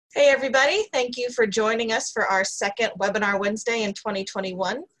Hey everybody, thank you for joining us for our second Webinar Wednesday in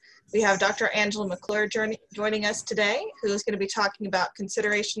 2021. We have Dr. Angela McClure joining us today, who is going to be talking about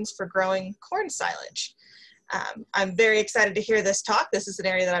considerations for growing corn silage. I'm very excited to hear this talk. This is an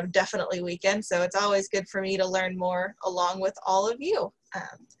area that I'm definitely weak in, so it's always good for me to learn more along with all of you.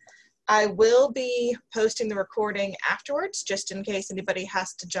 I will be posting the recording afterwards, just in case anybody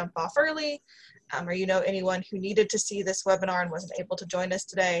has to jump off early, or you know anyone who needed to see this webinar and wasn't able to join us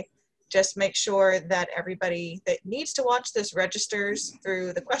today. Just make sure that everybody that needs to watch this registers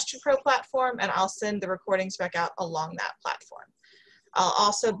through the Question Pro platform, and I'll send the recordings back out along that platform. I'll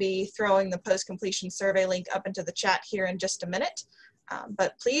also be throwing the post-completion survey link up into the chat here in just a minute,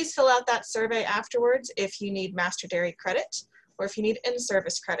 but please fill out that survey afterwards if you need Master Dairy credit, or if you need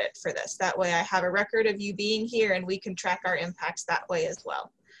in-service credit for this. That way I have a record of you being here and we can track our impacts that way as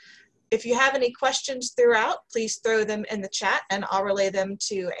well. If you have any questions throughout, please throw them in the chat and I'll relay them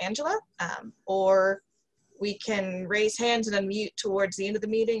to Angela, or we can raise hands and unmute towards the end of the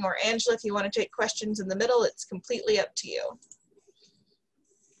meeting, or Angela, if you want to take questions in the middle, it's completely up to you.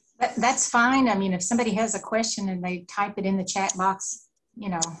 That's fine. I mean, if somebody has a question and they type it in the chat box, you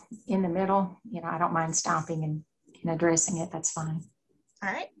know, in the middle, you know, I don't mind stopping and addressing it. That's fine.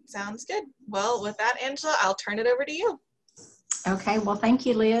 All right, sounds good. Well, with that, Angela, I'll turn it over to you. Okay, well, thank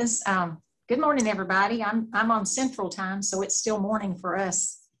you, Liz. Good morning, everybody. I'm on Central Time, so it's still morning for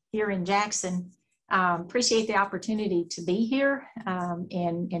us here in Jackson. Appreciate the opportunity to be here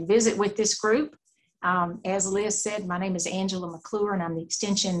and visit with this group. As Liz said, my name is Angela McClure, and I'm the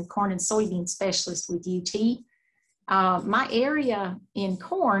Extension Corn and Soybean Specialist with UT. My area in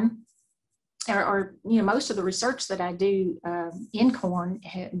corn, or you know, most of the research that I do in corn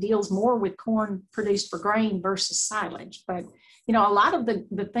deals more with corn produced for grain versus silage. But you know, a lot of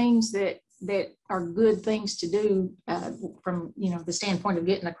the things that are good things to do from, you know, the standpoint of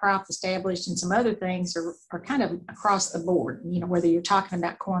getting a crop established and some other things are kind of across the board, you know, whether you're talking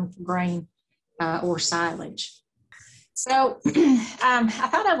about corn for grain or silage. So I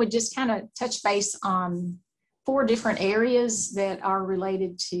thought I would just kind of touch base on 4 different areas that are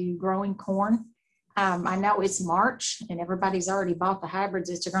related to growing corn. I know it's March and everybody's already bought the hybrids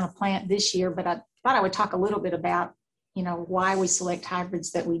that you're going to plant this year, but I thought I would talk a little bit about, you know, why we select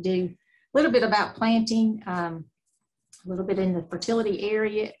hybrids that we do, a little bit about planting, a little bit in the fertility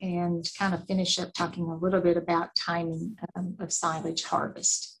area, and kind of finish up talking a little bit about timing of silage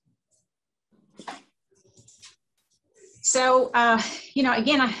harvest. So, you know,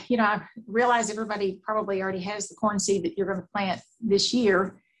 again, I realize everybody probably already has the corn seed that you're going to plant this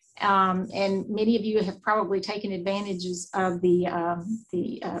year. And many of you have probably taken advantages of the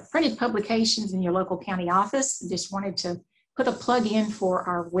printed publications in your local county office. Just wanted to put a plug in for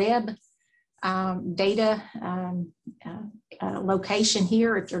our web data location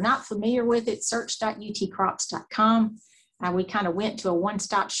here. If you're not familiar with it, search.utcrops.com. We kind of went to a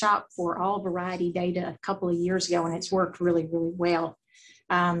one-stop shop for all variety data a couple of years ago, and it's worked really, really well.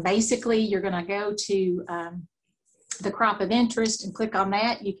 Basically, you're going to go to the crop of interest and click on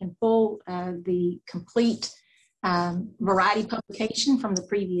that. You can pull the complete variety publication from the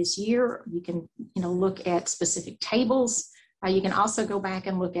previous year. You can, you know, look at specific tables. You can also go back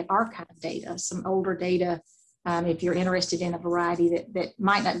and look at archive data, some older data. If you're interested in a variety that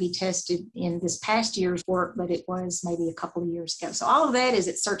might not be tested in this past year's work, but it was maybe a couple of years ago. So all of that is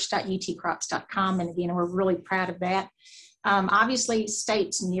at search.utcrops.com. And again, we're really proud of that. Obviously,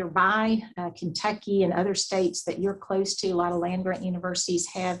 states nearby, Kentucky and other states that you're close to, a lot of land-grant universities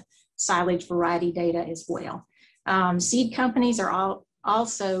have silage variety data as well. Seed companies are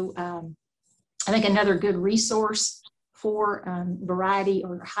also, I think, another good resource for variety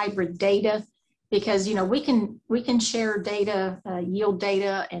or hybrid data, because, you know, we can share data, yield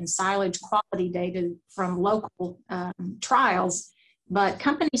data and silage quality data from local trials, but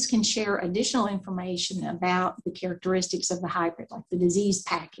companies can share additional information about the characteristics of the hybrid, like the disease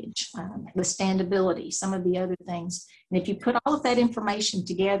package, the standability, some of the other things. And if you put all of that information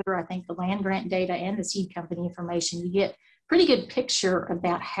together, I think the land grant data and the seed company information, you get a pretty good picture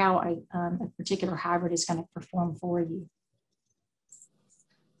about how a particular hybrid is going to perform for you.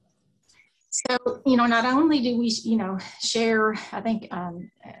 So, you know, not only do we, you know, share, I think,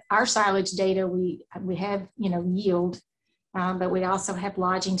 our silage data, we have, you know, yield, but we also have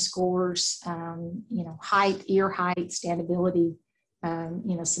lodging scores, you know, height, ear height, standability,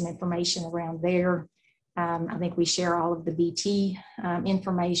 you know, some information around there. I think we share all of the BT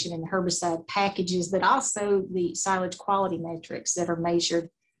information and the herbicide packages, but also the silage quality metrics that are measured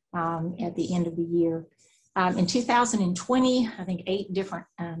at the end of the year. In 2020, I think 8 different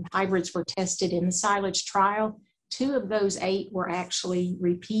hybrids were tested in the silage trial. 2 of those 8 were actually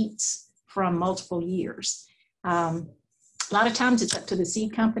repeats from multiple years. A lot of times it's up to the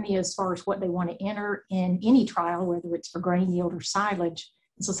seed company as far as what they want to enter in any trial, whether it's for grain yield or silage.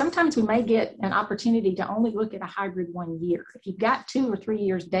 So sometimes we may get an opportunity to only look at a hybrid 1 year. If you've got 2 or 3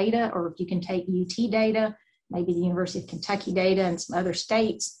 years data, or if you can take UT data, maybe the University of Kentucky data and some other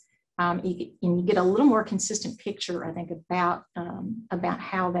states, you get a little more consistent picture, I think, about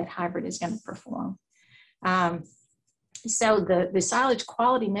how that hybrid is going to perform. So the silage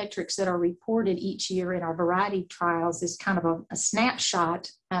quality metrics that are reported each year in our variety trials is kind of a snapshot,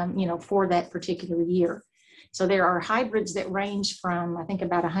 for that particular year. So there are hybrids that range from, I think,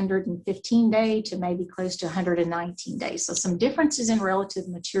 about 115 day to maybe close to 119 days. So some differences in relative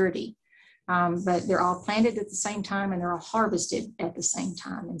maturity, but they're all planted at the same time and they're all harvested at the same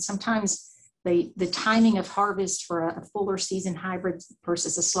time. And sometimes the timing of harvest for a fuller season hybrid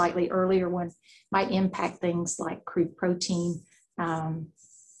versus a slightly earlier one might impact things like crude protein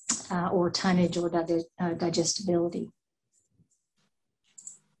or tonnage or digestibility.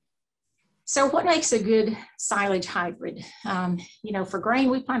 So what makes a good silage hybrid? For grain,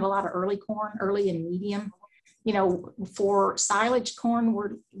 we plant a lot of early corn, early and medium. For silage corn,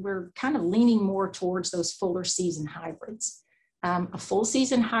 we're kind of leaning more towards those fuller season hybrids. A full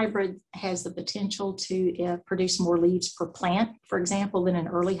season hybrid has the potential to produce more leaves per plant, for example, than an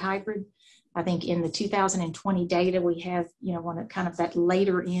early hybrid. I think in the 2020 data, we have, one at kind of that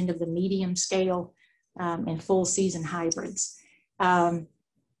later end of the medium scale and full season hybrids.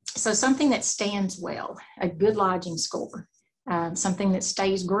 So something that stands well, a good lodging score, something that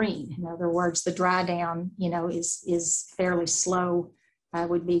stays green. In other words, the dry down, is fairly slow.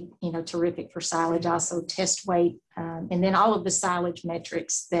 Would be, terrific for silage. Also test weight, and then all of the silage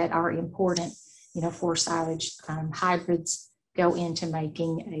metrics that are important, for silage hybrids go into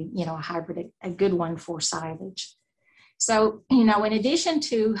making a hybrid a good one for silage. So, in addition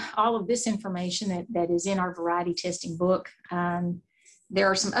to all of this information that is in our variety testing book, there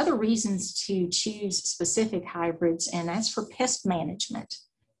are some other reasons to choose specific hybrids, and that's for pest management.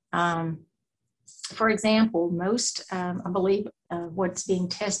 For example, most, I believe, what's being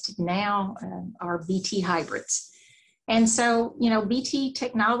tested now are BT hybrids. And so, BT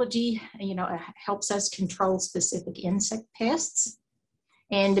technology, helps us control specific insect pests.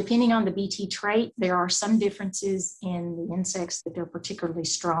 And depending on the BT trait, there are some differences in the insects that they're particularly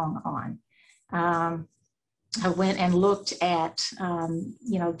strong on. I went and looked at,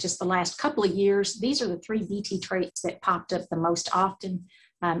 just the last couple of years. These are the 3 BT traits that popped up the most often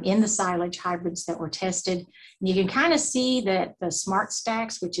in the silage hybrids that were tested. And you can kind of see that the smart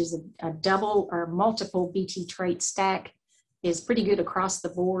stacks, which is a double or multiple BT trait stack, is pretty good across the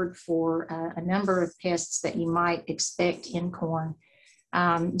board for a number of pests that you might expect in corn.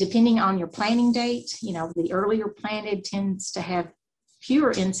 Depending on your planting date, the earlier planted tends to have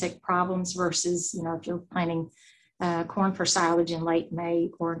fewer insect problems versus, if you're planting corn for silage in late May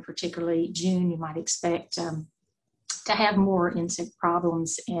or in particularly June, you might expect to have more insect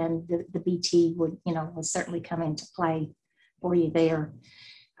problems, and the BT would certainly come into play for you there.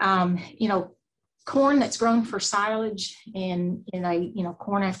 Corn that's grown for silage in a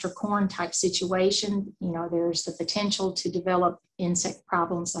corn after corn type situation, there's the potential to develop insect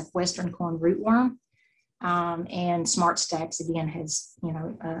problems like western corn rootworm, and smart stacks again has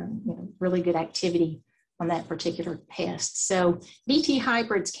really good activity on that particular pest. So BT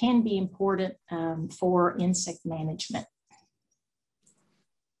hybrids can be important for insect management.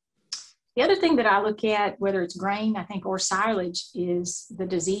 The other thing that I look at, whether it's grain, I think, or silage, is the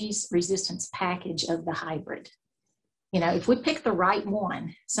disease resistance package of the hybrid. If we pick the right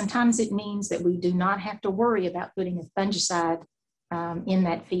one, sometimes it means that we do not have to worry about putting a fungicide in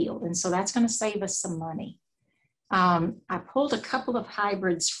that field. And so that's going to save us some money. I pulled a couple of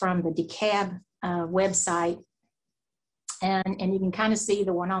hybrids from the DeKalb website, and you can kind of see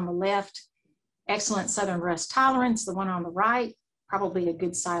the one on the left, excellent southern rust tolerance. The one on the right, probably a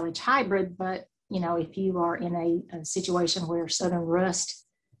good silage hybrid, but if you are in a situation where southern rust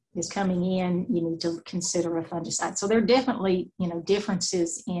is coming in, you need to consider a fungicide. So there are definitely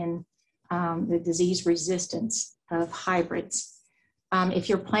differences in the disease resistance of hybrids. If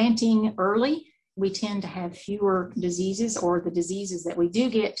you're planting early, we tend to have fewer diseases, or the diseases that we do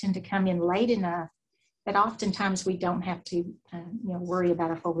get tend to come in late enough that oftentimes we don't have to worry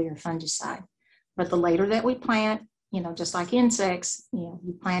about a foliar fungicide. But the later that we plant, just like insects,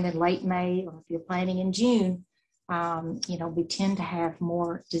 you plant in late May, or if you're planting in June, we tend to have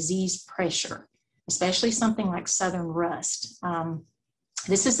more disease pressure, especially something like southern rust.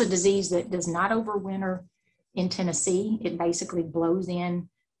 This is a disease that does not overwinter in Tennessee. It basically blows in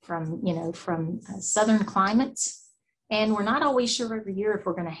from southern climates And we're not always sure every year if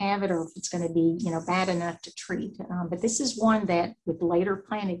we're going to have it or if it's going to be, bad enough to treat. But this is one that with later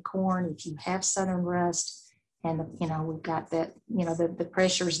planted corn, if you have southern rust and, we've got that, the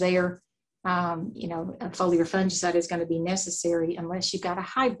pressures there, a foliar fungicide is going to be necessary unless you've got a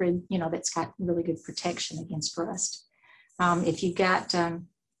hybrid, that's got really good protection against rust. If you've got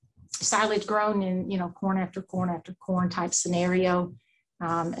silage grown in, corn after corn after corn type scenario,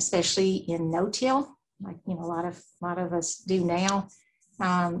 especially in no-till, like a lot of us do now.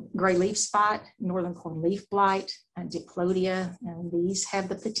 Gray leaf spot, northern corn leaf blight, diplodia, and these have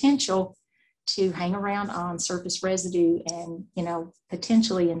the potential to hang around on surface residue and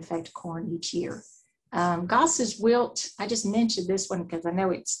potentially infect corn each year. Goss's wilt, I just mentioned this one because I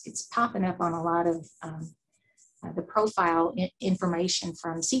know it's popping up on a lot of the profile information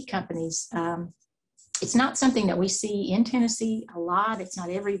from seed companies. It's not something that we see in Tennessee a lot. It's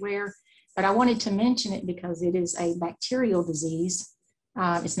not everywhere. But I wanted to mention it because it is a bacterial disease.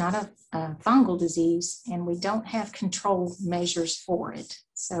 It's not a fungal disease, and we don't have control measures for it.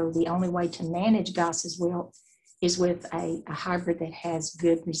 So the only way to manage Goss's wilt is with a hybrid that has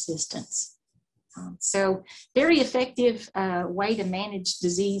good resistance. So very effective way to manage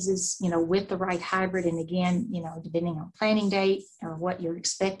diseases, with the right hybrid. And again, depending on planting date or what you're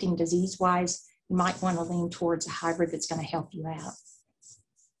expecting disease-wise, you might want to lean towards a hybrid that's going to help you out.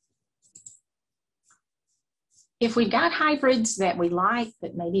 If we've got hybrids that we like,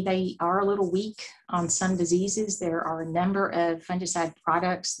 but maybe they are a little weak on some diseases, there are a number of fungicide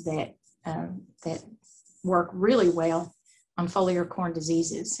products that work really well on foliar corn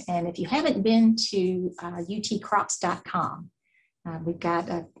diseases. And if you haven't been to utcrops.com, we've got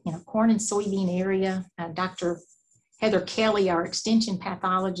a corn and soybean area. Dr. Heather Kelly, our extension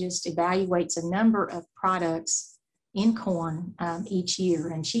pathologist, evaluates a number of products in corn each year,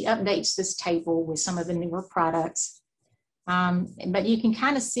 and she updates this table with some of the newer products. But you can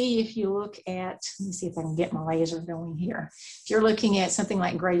kind of see if you look at, let me see if I can get my laser going here. If you're looking at something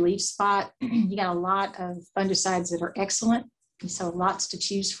like gray leaf spot, you got a lot of fungicides that are excellent, so lots to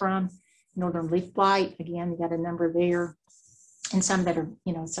choose from. Northern leaf blight, again, you got a number there, and some that are,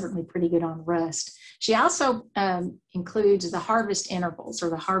 certainly pretty good on rust. She also includes the harvest intervals or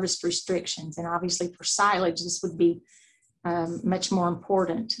the harvest restrictions. And obviously for silage, this would be much more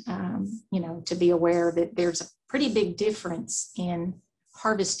important, to be aware that there's a pretty big difference in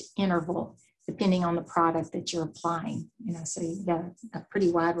harvest interval depending on the product that you're applying. So you've got a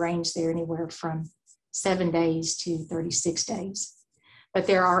pretty wide range there, anywhere from 7 days to 36 days. But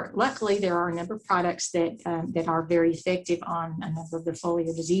luckily, there are a number of products that are very effective on a number of the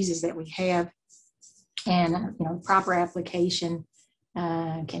foliar diseases that we have. And, proper application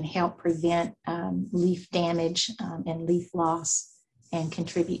can help prevent leaf damage and leaf loss and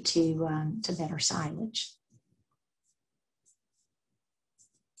contribute to better silage.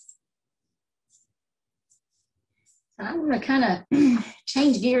 I want to kind of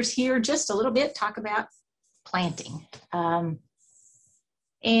change gears here just a little bit, talk about planting.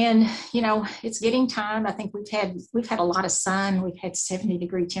 And, it's getting time. I think we've had a lot of sun. We've had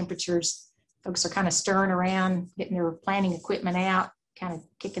 70-degree temperatures. Folks are kind of stirring around, getting their planting equipment out, kind of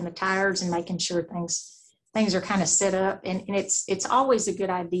kicking the tires and making sure things are kind of set up. And it's always a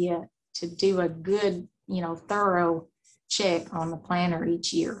good idea to do a good, thorough check on the planter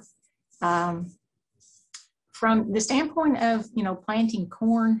each year. From the standpoint of, planting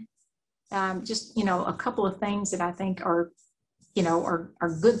corn, just, a couple of things that I think are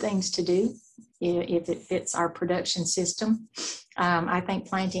good things to do if it fits our production system. I think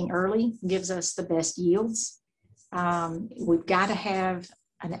planting early gives us the best yields. We've got to have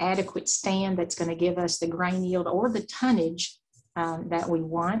an adequate stand that's going to give us the grain yield or the tonnage that we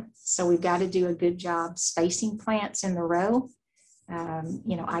want. So we've got to do a good job spacing plants in the row.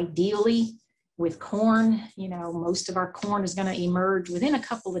 Ideally with corn, most of our corn is going to emerge within a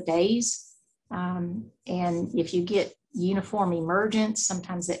couple of days. And if you get uniform emergence,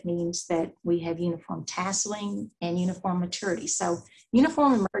 sometimes that means that we have uniform tasseling and uniform maturity. So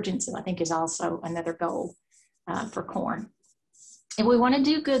uniform emergence, I think, is also another goal for corn. If we want to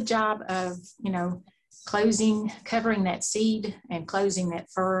do a good job of, covering that seed and closing that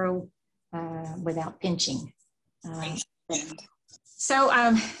furrow without pinching. So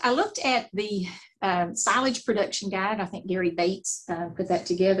I looked at the silage production guide. I think Gary Bates put that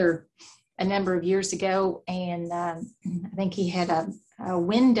together a number of years ago, and I think he had a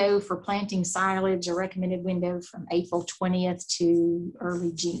window for planting silage, a recommended window from April 20th to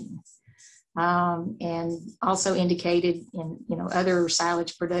early June, and also indicated in other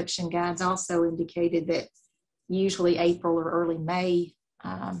silage production guides also indicated that usually April or early May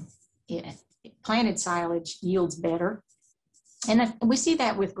planted silage yields better. And we see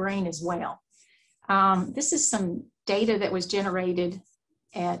that with grain as well. This is some data that was generated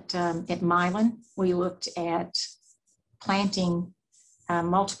at Milan. We looked at planting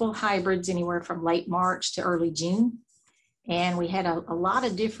multiple hybrids anywhere from late March to early June. And we had a lot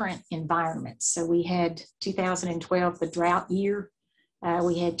of different environments. So we had 2012, the drought year.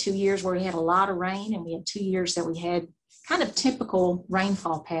 We had 2 years where we had a lot of rain, and we had 2 years that we had kind of typical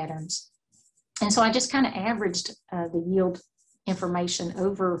rainfall patterns. And so I just kind of averaged the yield information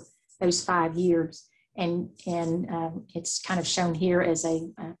over those 5 years. And it's kind of shown here as a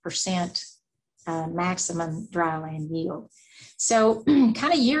percent maximum dryland yield. So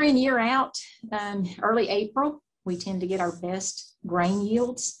kind of year in, year out, early April, we tend to get our best grain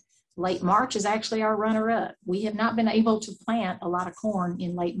yields. Late March is actually our runner-up. We have not been able to plant a lot of corn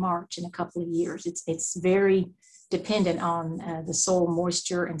in late March in a couple of years. It's very dependent on the soil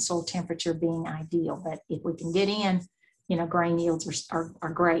moisture and soil temperature being ideal. But if we can get in, grain yields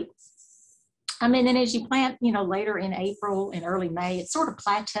are great. And then as you plant, later in April and early May, it sort of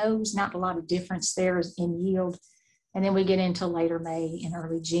plateaus, not a lot of difference there in yield. And then we get into later May and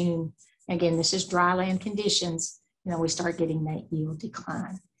early June. Again, this is dryland conditions. We start getting that yield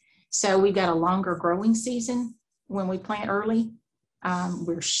decline. So we've got a longer growing season when we plant early.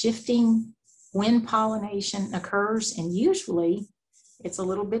 We're shifting when pollination occurs, and usually it's a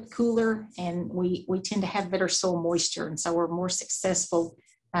little bit cooler, and we tend to have better soil moisture, and so we're more successful,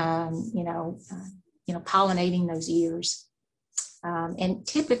 pollinating those ears. And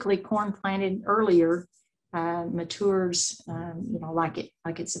typically, corn planted earlier matures, like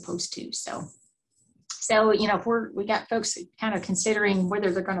it's supposed to. So if we got folks kind of considering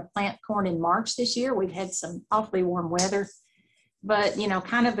whether they're going to plant corn in March this year. We've had some awfully warm weather, but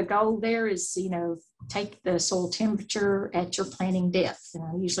kind of the goal there is take the soil temperature at your planting depth. And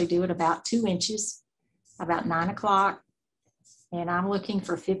I usually do it about 2 inches, about 9 o'clock. And I'm looking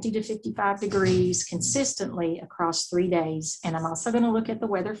for 50 to 55 degrees consistently across 3 days. And I'm also going to look at the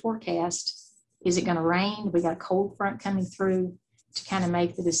weather forecast. Is it going to rain? We got a cold front coming through to kind of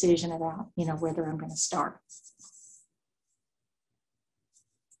make the decision about, whether I'm going to start.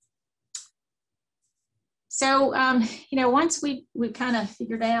 So, once we kind of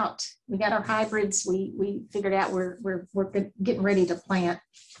figured out, we got our hybrids, we figured out we're getting ready to plant.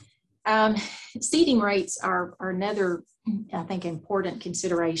 Seeding rates are another, I think, important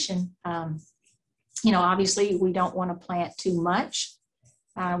consideration. Obviously we don't want to plant too much.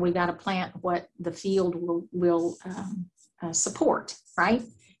 We got to plant what the field will support, right?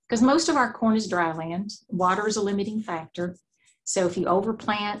 Because most of our corn is dry land. Water is a limiting factor. So if you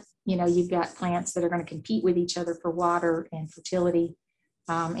overplant, you've got plants that are going to compete with each other for water and fertility,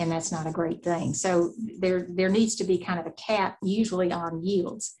 and that's not a great thing. So there needs to be kind of a cap usually on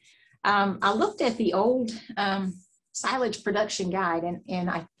yields. I looked at the old silage production guide, and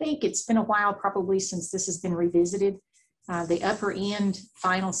I think it's been a while probably since this has been revisited. The upper end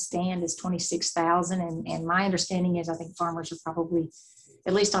final stand is 26,000, and my understanding is I think farmers are probably,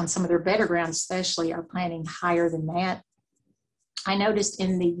 at least on some of their better grounds especially, are planting higher than that. I noticed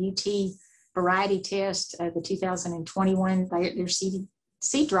in the UT variety test, the 2021, their seed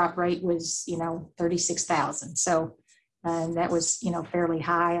drop rate was 36,000. So that was fairly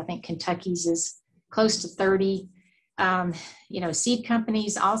high. I think Kentucky's is close to 30. Seed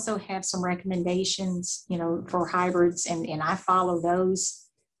companies also have some recommendations, for hybrids, and I follow those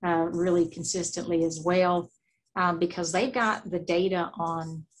really consistently as well, because they've got the data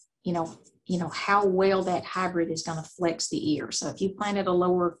on, how well that hybrid is going to flex the ear. So if you planted a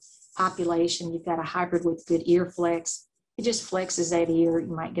lower population, you've got a hybrid with good ear flex, it just flexes that ear.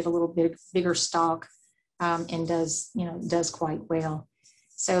 You might get a little bit bigger stalk, and does quite well.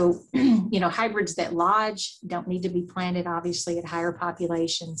 So, hybrids that lodge don't need to be planted, obviously, at higher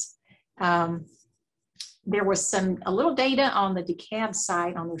populations. There was a little data on the DeKalb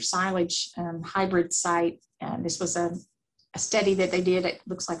site, on their silage hybrid site. This was a study that they did, it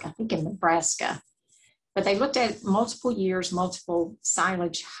looks like, I think, in Nebraska. But they looked at multiple years, multiple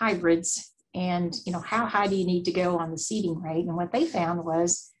silage hybrids, and, how high do you need to go on the seeding rate? And what they found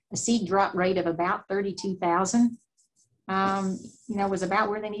was a seed drop rate of about 32,000. Was about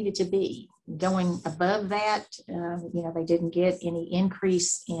where they needed to be. Going above that, they didn't get any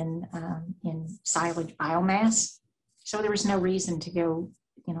increase in silage biomass. So there was no reason to go,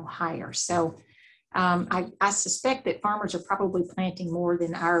 higher. So I suspect that farmers are probably planting more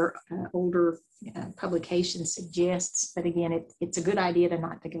than our older publication suggests. But again, it's a good idea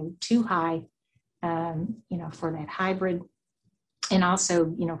not to go too high, for that hybrid, and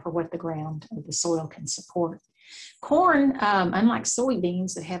also, for what the ground or the soil can support. Corn, unlike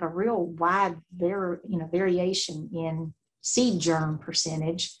soybeans that have a real wide variation in seed germ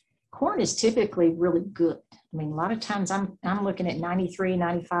percentage, corn is typically really good. I mean, a lot of times I'm looking at 93,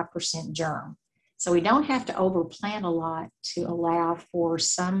 95% germ. So we don't have to overplant a lot to allow for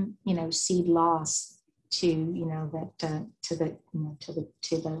some, seed loss to, to the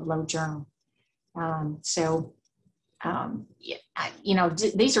low germ.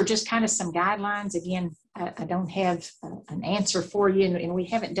 These are just kind of some guidelines. Again, I don't have an answer for you, and we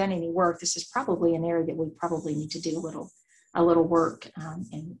haven't done any work. This is probably an area that we probably need to do a little work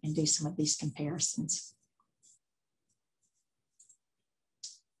and do some of these comparisons.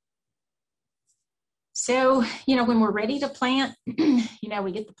 So, when we're ready to plant,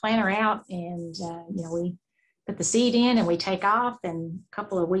 we get the planter out and, we put the seed in and we take off, and a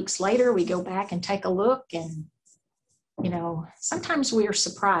couple of weeks later, we go back and take a look, and, sometimes we are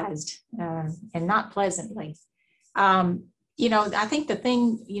surprised and not pleasantly. I think the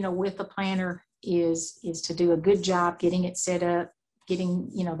thing, with the planter is to do a good job getting it set up, getting,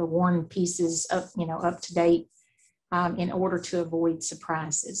 the worn pieces up, up to date in order to avoid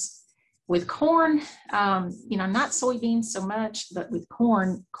surprises. With corn, not soybeans so much, but with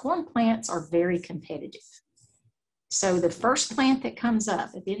corn plants are very competitive. So the first plant that comes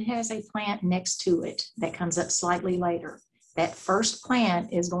up, if it has a plant next to it that comes up slightly later, that first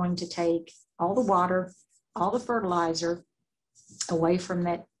plant is going to take all the water, all the fertilizer away from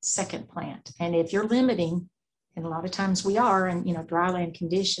that second plant. And if you're limiting, and a lot of times we are in, dryland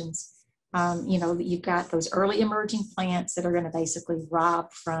conditions, you've got those early emerging plants that are going to basically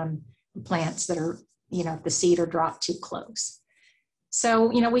rob from plants that are, if the seed are dropped too close. So,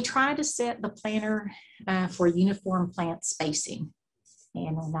 we try to set the planter for uniform plant spacing,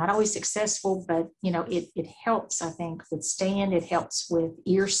 and we're not always successful, but, it helps, I think, withstand. It helps with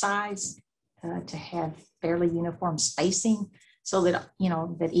ear size to have fairly uniform spacing so that,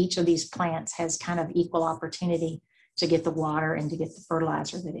 that each of these plants has kind of equal opportunity to get the water and to get the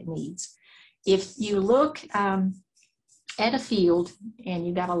fertilizer that it needs. If you look at a field and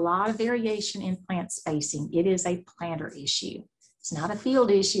you've got a lot of variation in plant spacing, it is a planter issue. It's not a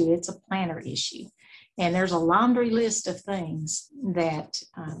field issue, it's a planter issue. And there's a laundry list of things that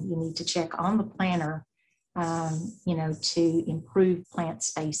you need to check on the planter, to improve plant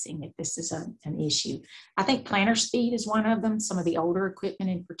spacing if this is an issue. I think planter speed is one of them. Some of the older equipment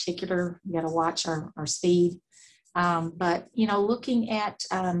in particular, you got to watch our speed. But, looking at,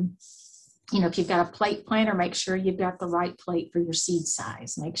 if you've got a plate planter, make sure you've got the right plate for your seed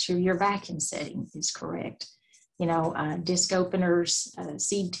size. Make sure your vacuum setting is correct. Disc openers,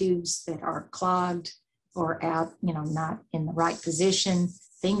 seed tubes that are clogged or out, not in the right position,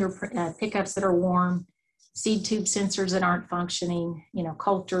 finger pickups that are warm, seed tube sensors that aren't functioning,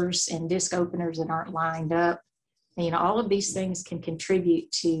 coulters and disc openers that aren't lined up. And, all of these things can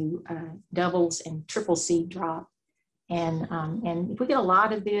contribute to doubles and triple seed drop. And if we get a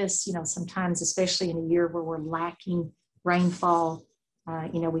lot of this, sometimes, especially in a year where we're lacking rainfall,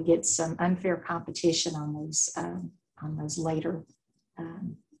 we get some unfair competition on those later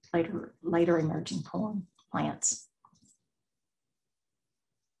emerging corn plants.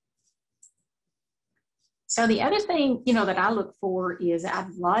 So the other thing, that I look for is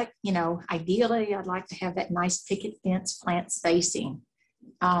I'd like, ideally I'd like to have that nice picket fence plant spacing.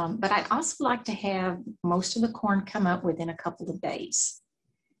 But I'd also like to have most of the corn come up within a couple of days.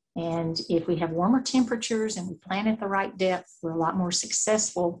 And if we have warmer temperatures and we plant at the right depth, we're a lot more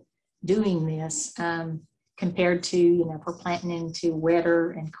successful doing this compared to, if we're planting into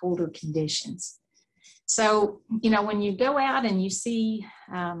wetter and colder conditions. So, when you go out and you see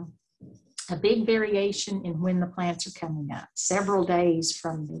a big variation in when the plants are coming up, several days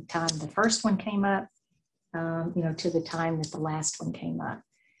from the time the first one came up, to the time that the last one came up.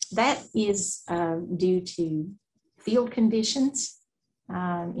 That is due to field conditions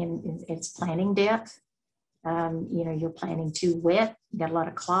in its planting depth. You're planting too wet, you got a lot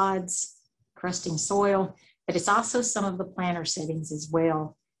of clods, crusting soil, but it's also some of the planter settings as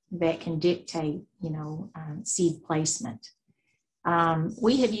well that can dictate, seed placement.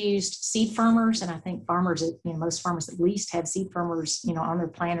 We have used seed firmers, and I think farmers, most farmers at least have seed firmers, on their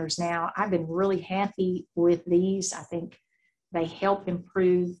planters now. I've been really happy with these. I think they help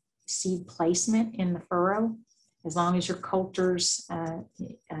improve seed placement in the furrow, as long as your coulter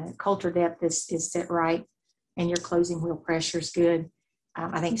depth is set right and your closing wheel pressure is good.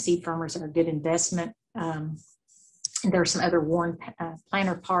 I think seed firmers are a good investment. And there are some other worn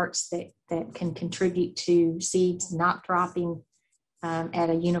planter parts that can contribute to seeds not dropping at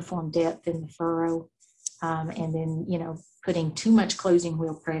a uniform depth in the furrow. And then, putting too much closing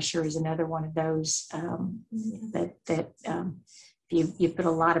wheel pressure is another one of those if you put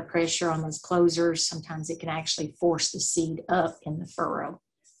a lot of pressure on those closers, sometimes it can actually force the seed up in the furrow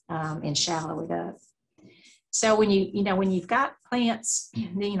and shallow it up. So when you've got plants,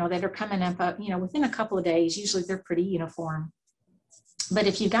 that are coming up, within a couple of days, usually they're pretty uniform. But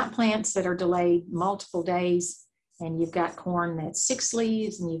if you've got plants that are delayed multiple days, and you've got corn that's 6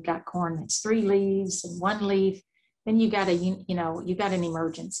 leaves, and you've got corn that's 3 leaves and 1 leaf, then you've got an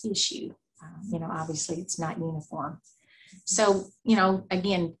emergence issue. Obviously it's not uniform. So,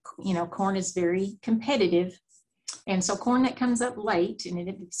 again, corn is very competitive. And so corn that comes up late,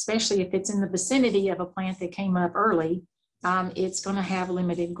 and especially if it's in the vicinity of a plant that came up early, it's going to have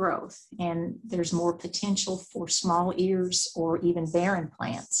limited growth. And there's more potential for small ears or even barren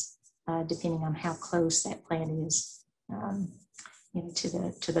plants, depending on how close that plant is,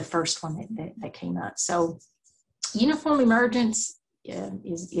 to the first one that came up. So uniform emergence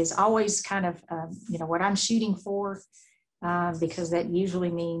is always kind of, what I'm shooting for, because that usually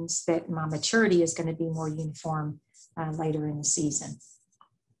means that my maturity is going to be more uniform later in the season.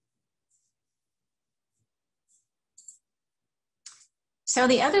 So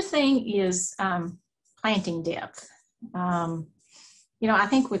the other thing is planting depth. I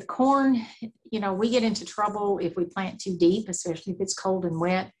think with corn, we get into trouble if we plant too deep, especially if it's cold and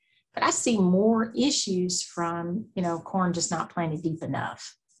wet. But I see more issues from, corn just not planted deep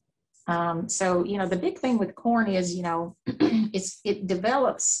enough. So, the big thing with corn is, it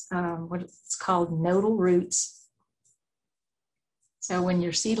develops what's called nodal roots. So when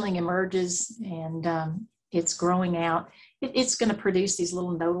your seedling emerges and it's growing out, it's going to produce these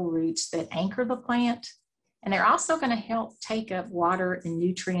little nodal roots that anchor the plant. And they're also going to help take up water and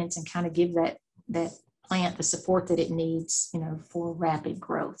nutrients and kind of give that plant the support that it needs, for rapid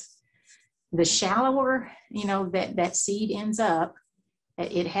growth. The shallower, that seed ends up,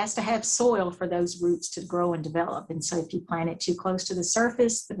 it has to have soil for those roots to grow and develop. And so if you plant it too close to the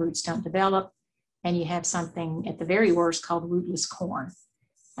surface, the roots don't develop, and you have something at the very worst called rootless corn.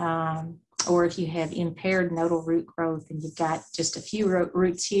 Or if you have impaired nodal root growth and you've got just a few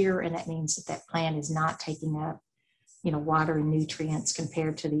roots here, and that means that plant is not taking up, water and nutrients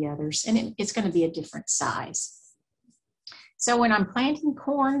compared to the others, and it's going to be a different size. So when I'm planting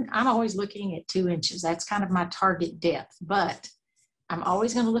corn, I'm always looking at 2 inches. That's kind of my target depth, but I'm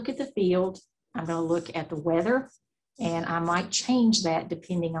always going to look at the field. I'm going to look at the weather, and I might change that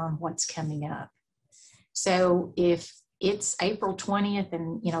depending on what's coming up. So if it's April 20th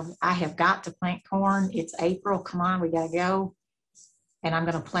and, I have got to plant corn, it's April, come on, we got to go. And I'm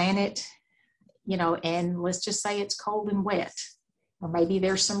going to plant it, and let's just say it's cold and wet, or maybe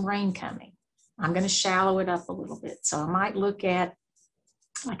there's some rain coming. I'm going to shallow it up a little bit. So I might look at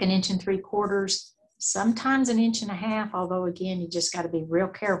like 1 3/4 inches, sometimes 1.5 inches, although again, you just got to be real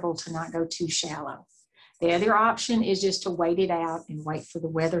careful to not go too shallow. The other option is just to wait it out and wait for the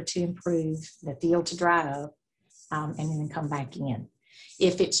weather to improve, the field to dry up, and then come back in.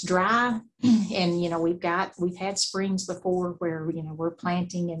 If it's dry and, we've had springs before where, we're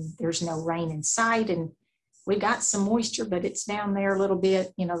planting and there's no rain in sight and we've got some moisture, but it's down there a little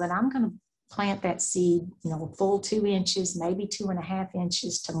bit, then I'm going to plant that seed, a full 2 inches, maybe 2.5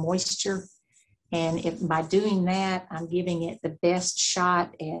 inches to moisture. And if by doing that, I'm giving it the best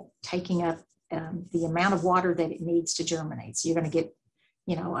shot at taking up the amount of water that it needs to germinate. So you're going to get,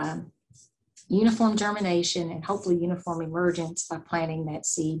 uniform germination and hopefully uniform emergence by planting that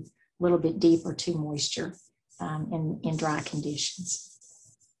seed a little bit deeper to moisture in dry conditions.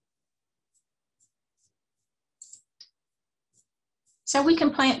 So we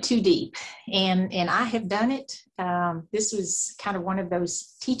can plant too deep, and I have done it. This was kind of one of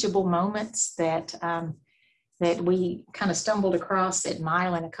those teachable moments that we kind of stumbled across at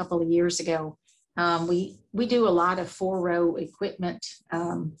Milan a couple of years ago. We do a lot of 4-row equipment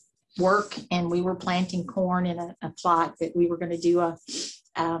work, and we were planting corn in a plot that we were going to do a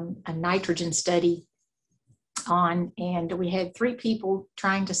nitrogen study on, and we had 3 people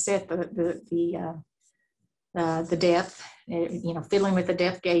trying to set the depth, fiddling with the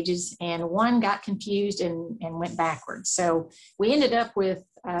depth gauges, and one got confused and went backwards. So we ended up with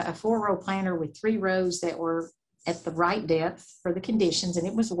a 4-row planter with 3 rows that were at the right depth for the conditions, and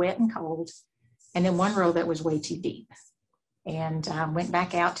it was wet and cold, and then 1 row that was way too deep. And went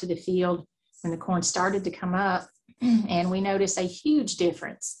back out to the field when the corn started to come up, and we noticed a huge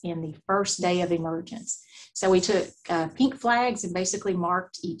difference in the first day of emergence. So we took pink flags and basically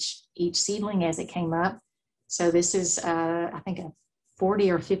marked each seedling as it came up. So this is, I think, a 40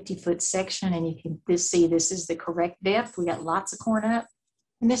 or 50 foot section, and you can see this is the correct depth. We got lots of corn up,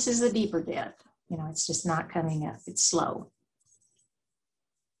 and this is the deeper depth. it's just not coming up. It's slow.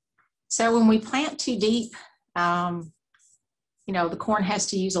 So when we plant too deep, the corn has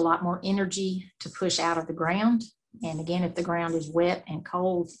to use a lot more energy to push out of the ground. And again, if the ground is wet and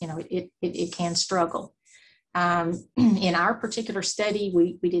cold, it can struggle. In our particular study,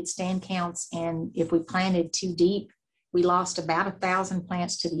 we did stand counts, and if we planted too deep, we lost about 1,000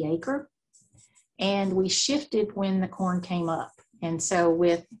 plants to the acre. And we shifted when the corn came up. And so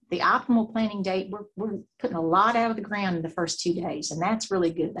with the optimal planting date, we're putting a lot out of the ground in the first 2 days, and that's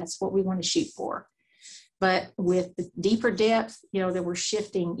really good. That's what we want to shoot for. But with the deeper depth, that we're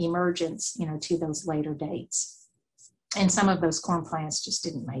shifting emergence, to those later dates. And some of those corn plants just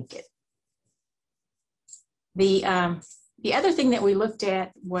didn't make it. The other thing that we looked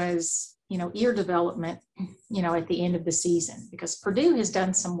at was, ear development, at the end of the season, because Purdue has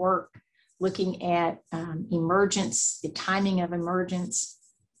done some work looking at emergence, the timing of emergence,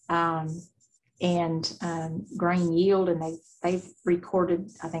 and grain yield, and they've recorded,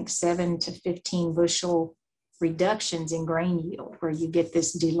 I think, 7 to 15 bushel reductions in grain yield, where you get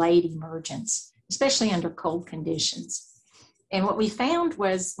this delayed emergence, especially under cold conditions. And what we found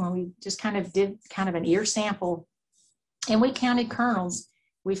was, when we just did an ear sample and we counted kernels,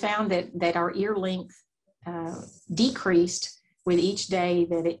 we found that our ear length decreased with each day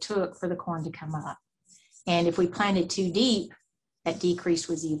that it took for the corn to come up. And if we planted too deep, that decrease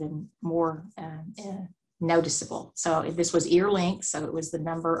was even more noticeable. So this was ear length, so it was the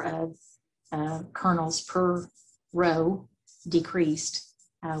number of kernels per row decreased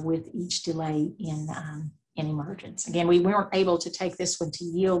with each delay in emergence. Again, we weren't able to take this one to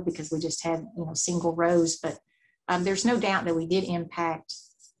yield because we just had single rows, but there's no doubt that we did impact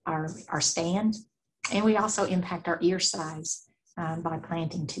our stand, and we also impact our ear size by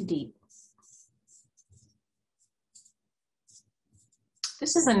planting too deep.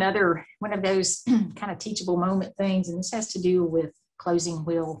 This is another one of those kind of teachable moment things, and this has to do with closing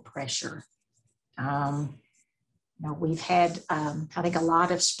wheel pressure. We've had, I think, a lot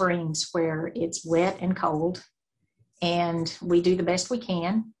of springs where it's wet and cold, and we do the best we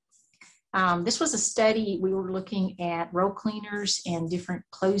can. This was a study. We were looking at row cleaners and different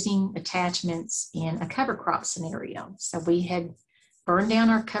closing attachments in a cover crop scenario. So we had burned down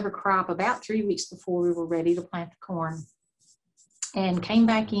our cover crop about 3 weeks before we were ready to plant the corn, and came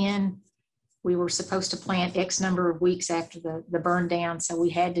back in. We were supposed to plant X number of weeks after the burn down, so we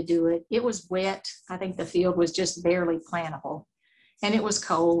had to do it. It was wet. I think the field was just barely plantable, and it was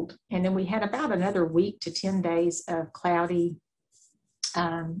cold. And then we had about another week to 10 days of cloudy,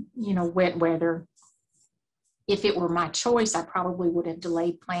 wet weather. If it were my choice, I probably would have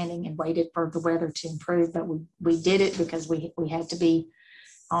delayed planting and waited for the weather to improve, but we did it because we had to be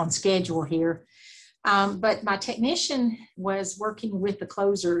on schedule here. But my technician was working with the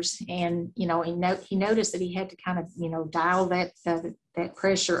closers, and he noticed that he had to kind of dial that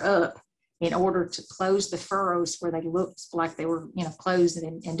pressure up in order to close the furrows where they looked like they were closed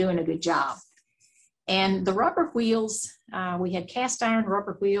and doing a good job. And the rubber wheels, we had cast iron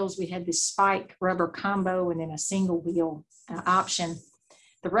rubber wheels, we had this spike rubber combo, and then a single wheel option.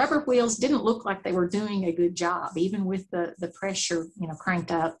 The rubber wheels didn't look like they were doing a good job, even with the pressure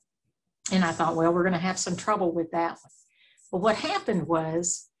cranked up. And I thought, well, we're going to have some trouble with that one. Well, what happened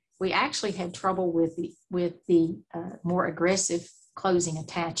was we actually had trouble with the more aggressive closing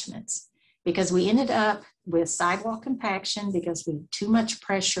attachments, because we ended up with sidewall compaction because we had too much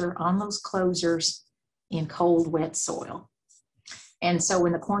pressure on those closers in cold, wet soil. And so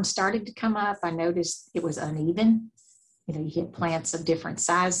when the corn started to come up, I noticed it was uneven. You had plants of different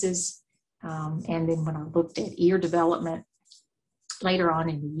sizes. And then when I looked at ear development, later on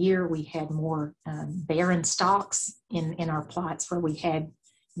in the year, we had more barren stalks in our plots where we had,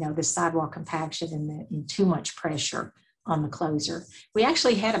 the sidewall compaction and too much pressure on the closer. We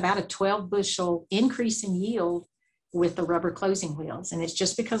actually had about a 12 bushel increase in yield with the rubber closing wheels, and it's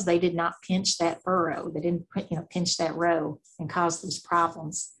just because they did not pinch that furrow. They didn't, pinch that row and cause those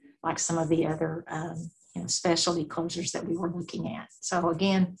problems like some of the other, specialty closers that we were looking at. So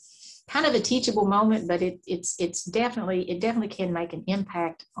again, kind of a teachable moment, but it definitely can make an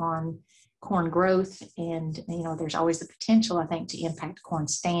impact on corn growth, and there's always the potential, I think, to impact corn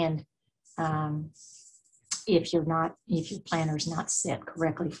stand if your planter's not set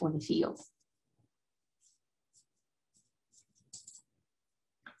correctly for the field.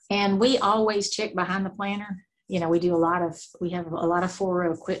 And we always check behind the planter. We have a lot of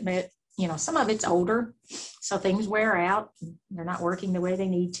 4-row equipment. Some of it's older, so things wear out. They're not working the way they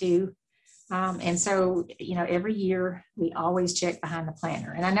need to. And so, every year we always check behind the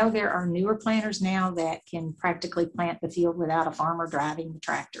planter. And I know there are newer planters now that can practically plant the field without a farmer driving the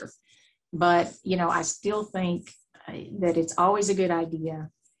tractor. But, you know, I still think that it's always a good idea.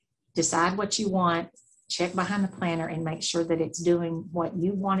 Decide what you want, check behind the planter, and make sure that it's doing what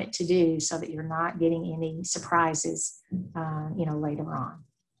you want it to do so that you're not getting any surprises, you know, later on.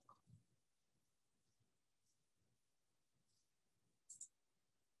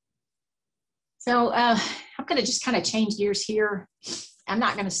 So I'm going to just kind of change gears here. I'm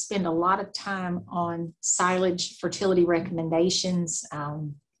not going to spend a lot of time on silage fertility recommendations.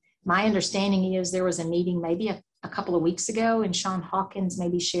 My understanding is there was a meeting maybe a couple of weeks ago, and Sean Hawkins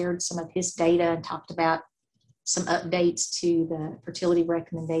maybe shared some of his data and talked about some updates to the fertility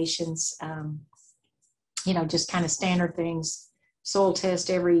recommendations. You know, just kind of standard things, soil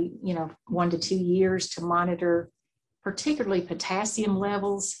test every, you know, 1 to 2 years to monitor particularly potassium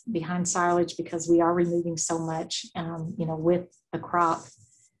levels behind silage, because we are removing so much, you know, with the crop,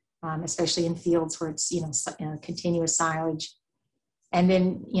 especially in fields where it's, you know, continuous silage. And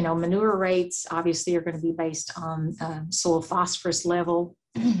then, you know, manure rates obviously are going to be based on soil phosphorus level.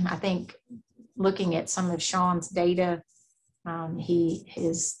 I think looking at some of Sean's data, he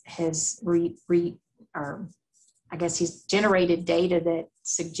he's generated data that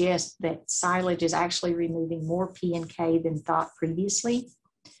suggests that silage is actually removing more P and K than thought previously.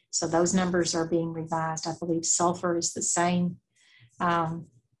 So those numbers are being revised. I believe sulfur is the same.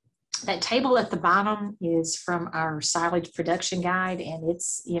 That table at the bottom is from our silage production guide, and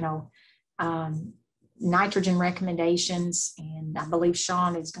it's, you know, nitrogen recommendations. And I believe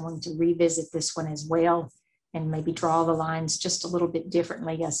Sean is going to revisit this one as well and maybe draw the lines just a little bit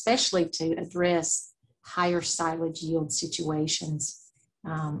differently, especially to address higher silage yield situations.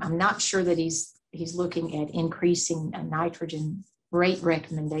 I'm not sure that he's looking at increasing a nitrogen rate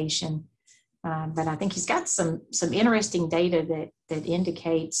recommendation, but I think he's got some interesting data that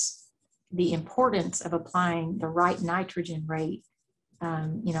indicates the importance of applying the right nitrogen rate,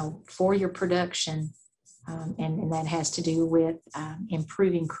 you know, for your production, and that has to do with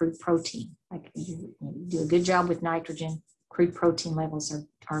improving crude protein. Like you do a good job with nitrogen, crude protein levels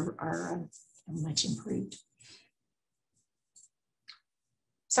are much improved.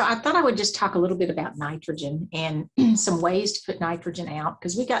 So I thought I would just talk a little bit about nitrogen and some ways to put nitrogen out,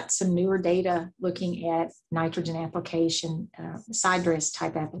 because we got some newer data looking at nitrogen application, side dress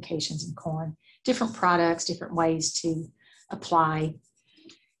type applications in corn, different products, different ways to apply.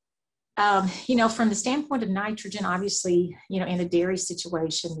 You know, from the standpoint of nitrogen, obviously, you know, in a dairy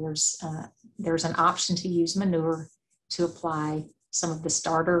situation, there's an option to use manure to apply some of the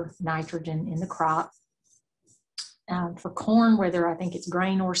starter nitrogen in the crop. For corn, whether I think it's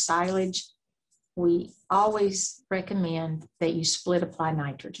grain or silage, we always recommend that you split apply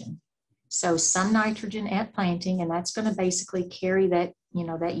nitrogen. So some nitrogen at planting, and that's going to basically carry that, you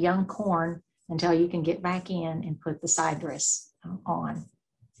know, that young corn until you can get back in and put the side dress on.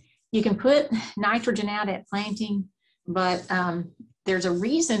 You can put nitrogen out at planting, but there's a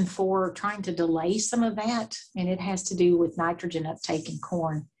reason for trying to delay some of that, and it has to do with nitrogen uptake in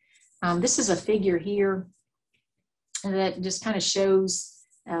corn. This is a figure here that just kind of shows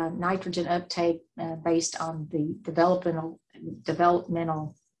nitrogen uptake based on the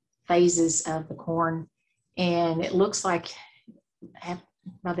developmental phases of the corn. And it looks like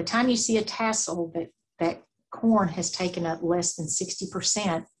by the time you see a tassel, that corn has taken up less than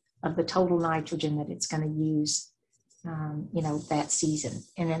 60% of the total nitrogen that it's going to use, you know, that season.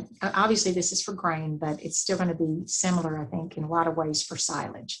 And then obviously this is for grain, but it's still going to be similar, I think, in a lot of ways for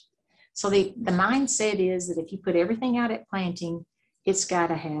silage. So the mindset is that if you put everything out at planting, it's got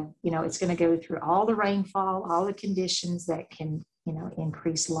to have, you know, it's going to go through all the rainfall, all the conditions that can, you know,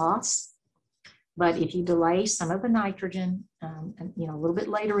 increase loss. But if you delay some of the nitrogen, and, you know, a little bit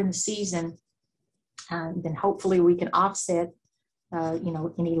later in the season, then hopefully we can offset, you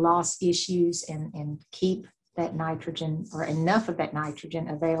know, any loss issues and keep that nitrogen or enough of that nitrogen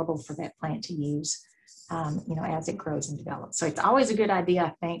available for that plant to use, you know, as it grows and develops. So it's always a good idea,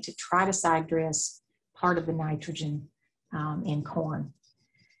 I think, to try to side dress part of the nitrogen in corn.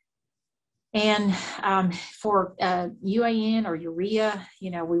 And for UAN or urea,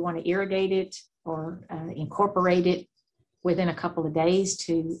 you know, we want to irrigate it or incorporate it within a couple of days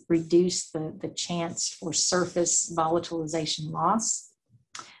to reduce the chance for surface volatilization loss.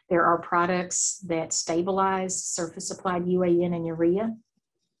 There are products that stabilize surface applied UAN and urea.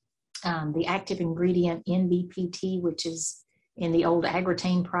 The active ingredient NBPT, which is in the old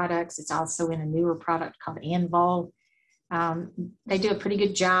Agritane products, it's also in a newer product called Anvol. They do a pretty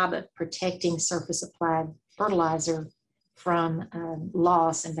good job of protecting surface applied fertilizer from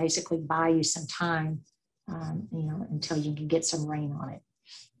loss and basically buy you some time, you know, until you can get some rain on it.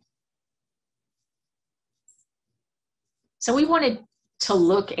 So we wanted to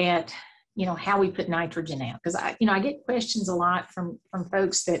look at how we put nitrogen out. Because I get questions a lot from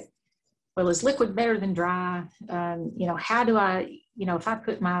folks that, well, is liquid better than dry? How do I, if I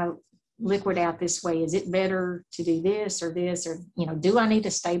put my liquid out this way, is it better to do this or this, or, do I need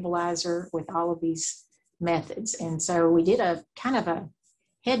a stabilizer with all of these methods? And so we did a kind of a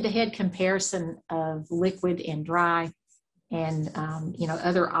head-to-head comparison of liquid and dry, and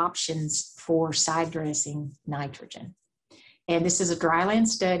other options for side dressing nitrogen. And this is a dryland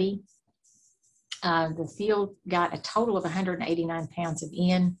study. The field got a total of 189 pounds of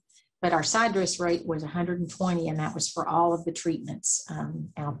N, but our side dress rate was 120, and that was for all of the treatments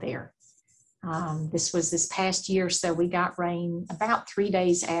out there. This was this past year, so we got rain about 3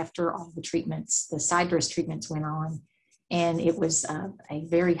 days after all the treatments, the side dress treatments went on, and it was a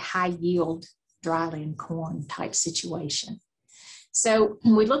very high yield dryland corn type situation. So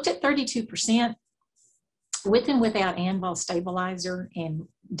we looked at 32% with and without anvil stabilizer and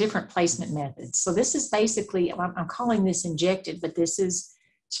different placement methods. So this is basically, I'm calling this injected, but this is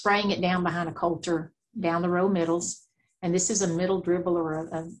spraying it down behind a coulter, down the row middles. And this is a middle dribble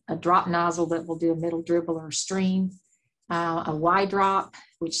or a drop nozzle that will do a middle dribble or stream, a Y drop,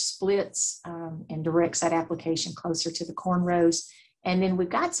 which splits and directs that application closer to the corn rows. And then we've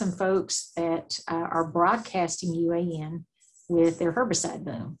got some folks that are broadcasting UAN with their herbicide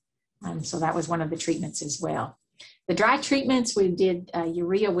boom. So that was one of the treatments as well. The dry treatments, we did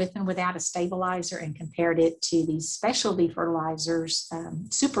urea with and without a stabilizer and compared it to these specialty fertilizers,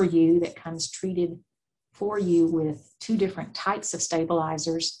 Super U, that comes treated for you with 2 different types of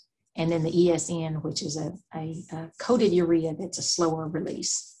stabilizers, and then the ESN, which is a coated urea that's a slower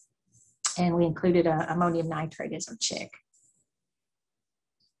release. And we included ammonium nitrate as our check.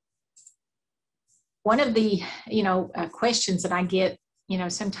 One of the questions that I get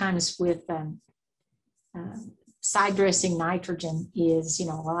sometimes with side dressing nitrogen is,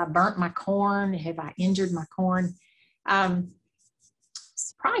 well, I burnt my corn. Have I injured my corn?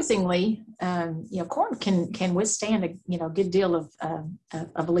 Surprisingly, corn can withstand a good deal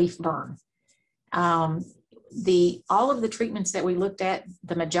of leaf burn. All of the treatments that we looked at,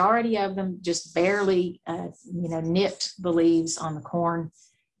 the majority of them just barely, nipped the leaves on the corn.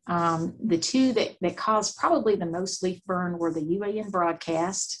 The 2 that caused probably the most leaf burn were the UAN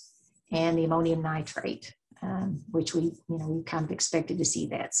broadcast and the ammonium nitrate, which we kind of expected to see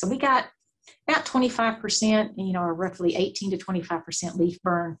that. So we got about 25%, or roughly 18 to 25% leaf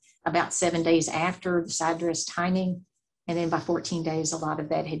burn about 7 days after the side dress timing. And then by 14 days, a lot of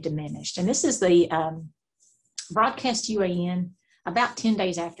that had diminished. And this is the broadcast UAN about 10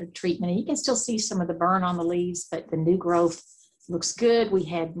 days after treatment. And you can still see some of the burn on the leaves, but the new growth looks good. We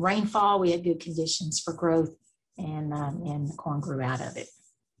had rainfall, we had good conditions for growth, and the corn grew out of it.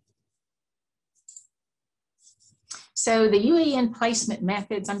 So the UAN placement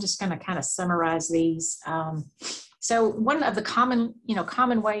methods, I'm just going to kind of summarize these. So one of the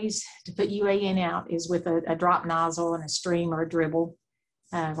common ways to put UAN out is with a drop nozzle and a stream or a dribble,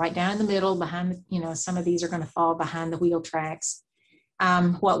 right down in the middle behind, some of these are going to fall behind the wheel tracks.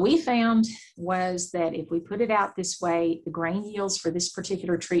 What we found was that if we put it out this way, the grain yields for this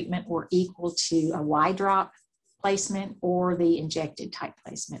particular treatment were equal to a Y drop placement or the injected type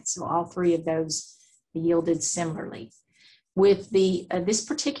placement. So all 3 of those yielded similarly. With this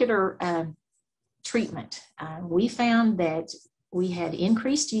particular treatment, we found that we had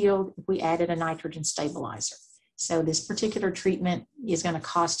increased yield if we added a nitrogen stabilizer. So this particular treatment is going to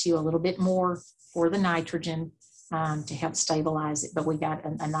cost you a little bit more for the nitrogen to help stabilize it, but we got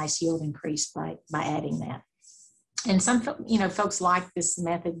a nice yield increase by adding that. And some folks like this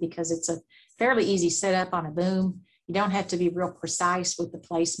method because it's a fairly easy setup on a boom. You don't have to be real precise with the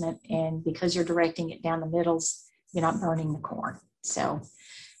placement, and because you're directing it down the middles, you're not burning the corn. So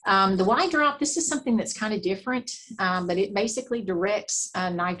the Y drop, this is something that's kind of different, but it basically directs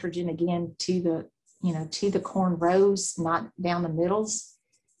nitrogen again to the corn rows, not down the middles.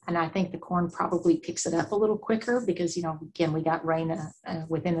 And I think the corn probably picks it up a little quicker because, again, we got rain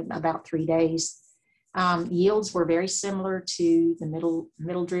within about 3 days. Yields were very similar to the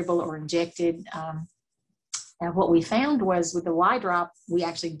middle dribble or injected. And what we found was with the Y drop, we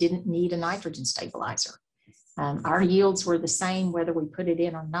actually didn't need a nitrogen stabilizer. Our yields were the same whether we put it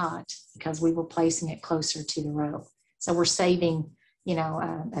in or not because we were placing it closer to the row. So we're saving,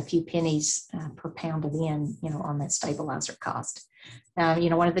 a few pennies per pound of N, on that stabilizer cost.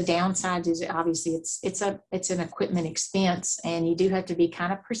 One of the downsides is obviously it's an equipment expense, and you do have to be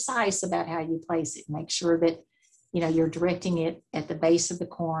kind of precise about how you place it. Make sure that you're directing it at the base of the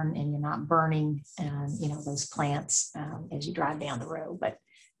corn and you're not burning those plants as you drive down the row. But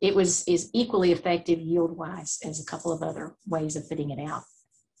it is equally effective yield wise as a couple of other ways of putting it out.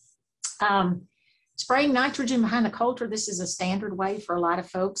 Spraying nitrogen behind the coulter, this is a standard way for a lot of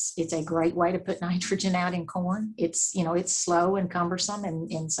folks. It's a great way to put nitrogen out in corn. It's, it's slow and cumbersome,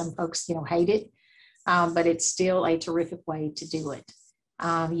 and some folks, hate it, but it's still a terrific way to do it.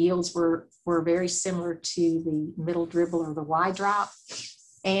 Yields were very similar to the middle dribble or the Y drop.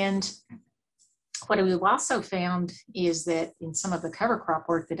 And what we've also found is that in some of the cover crop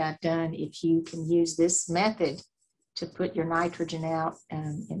work that I've done, if you can use this method to put your nitrogen out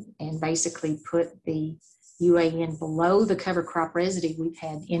and basically put the UAN below the cover crop residue, we've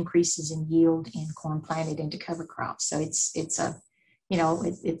had increases in yield in corn planted into cover crops. So it's a,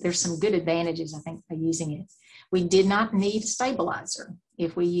 there's some good advantages, I think, by using it. We did not need a stabilizer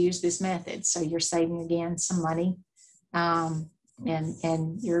if we use this method. So you're saving, again, some money.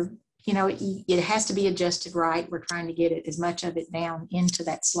 And you're, it has to be adjusted right. We're trying to get it, as much of it down into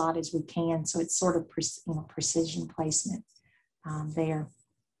that slot as we can. So it's sort of, precision placement there.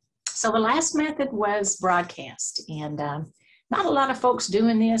 So the last method was broadcast. And not a lot of folks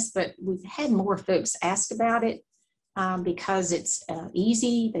doing this, but we've had more folks ask about it because it's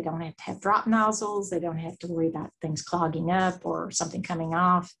easy. They don't have to have drop nozzles. They don't have to worry about things clogging up or something coming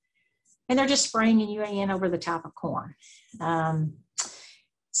off. And they're just spraying in UAN over the top of corn.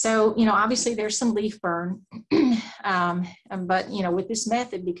 So, obviously there's some leaf burn, but, with this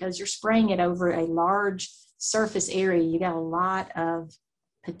method, because you're spraying it over a large surface area, you got a lot of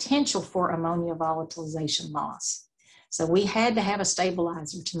potential for ammonia volatilization loss. So we had to have a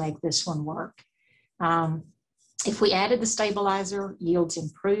stabilizer to make this one work. If we added the stabilizer, yields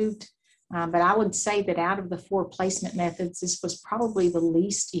improved, but I would say that out of the 4 placement methods, this was probably the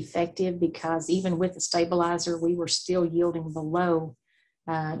least effective, because even with the stabilizer, we were still yielding below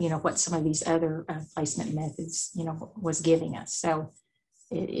what some of these other placement methods, was giving us. So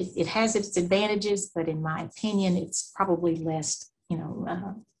it has its advantages, but in my opinion, it's probably less,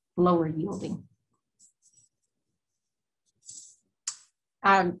 lower yielding.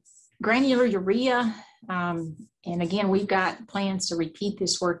 Granular urea, and again, we've got plans to repeat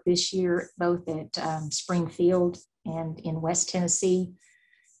this work this year, both at Springfield and in West Tennessee.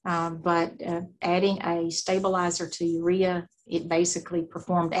 But adding a stabilizer to urea, it basically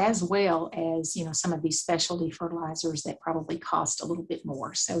performed as well as, some of these specialty fertilizers that probably cost a little bit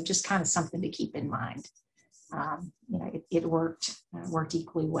more. So just kind of something to keep in mind. It worked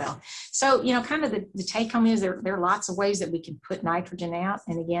equally well. So, kind of the take home is there are lots of ways that we can put nitrogen out.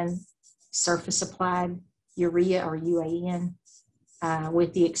 And again, surface applied urea or UAN,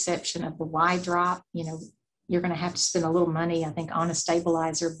 with the exception of the Y drop, you're going to have to spend a little money, I think, on a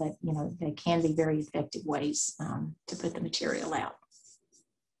stabilizer, but, they can be very effective ways to put the material out.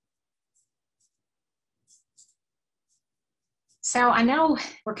 So I know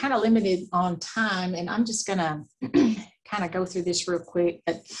we're kind of limited on time, and I'm just going to kind of go through this real quick,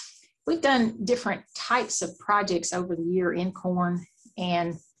 but we've done different types of projects over the year in corn,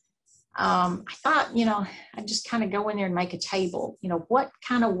 and I thought, I'd just kind of go in there and make a table, what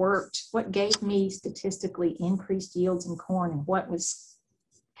kind of worked, what gave me statistically increased yields in corn, and what was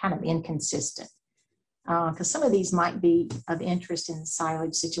kind of inconsistent. Because some of these might be of interest in the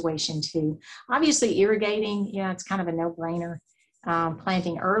silage situation too. Obviously irrigating, it's kind of a no-brainer.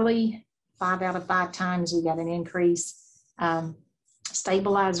 Planting early, 5 out of 5 times we got an increase.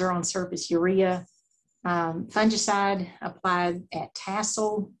 Stabilizer on surface urea. Fungicide applied at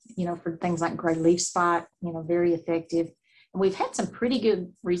tassel, for things like gray leaf spot, very effective. And we've had some pretty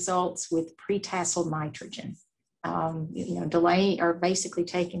good results with pre-tassel nitrogen. Delaying or basically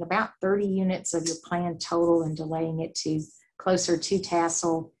taking about 30 units of your planned total and delaying it to closer to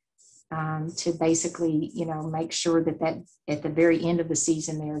tassel to basically, make sure that at the very end of the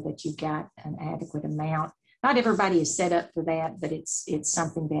season there that you've got an adequate amount. Not everybody is set up for that, but it's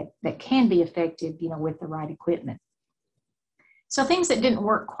something that can be effective, with the right equipment. So things that didn't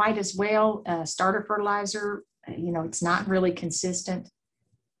work quite as well, starter fertilizer, it's not really consistent.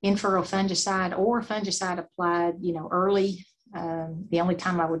 In-furrow fungicide or fungicide applied, early. The only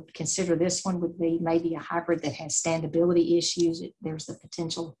time I would consider this one would be maybe a hybrid that has standability issues. There's the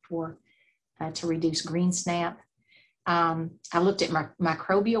potential for to reduce green snap. I looked at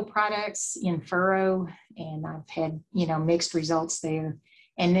microbial products in furrow, and I've had, mixed results there.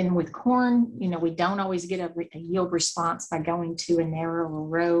 And then with corn, we don't always get a yield response by going to a narrower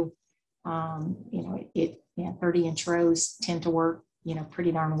row. 30-inch rows tend to work,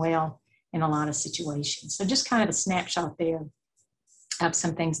 pretty darn well in a lot of situations. So just kind of a snapshot there of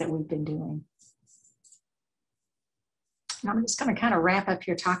some things that we've been doing. And I'm just going to kind of wrap up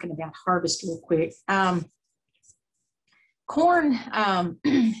here talking about harvest real quick. Corn,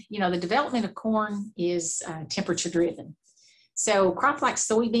 the development of corn is temperature driven. So crop like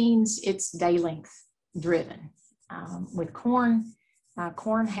soybeans, it's day length driven. With corn,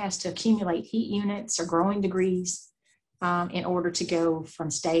 corn has to accumulate heat units or growing degrees in order to go from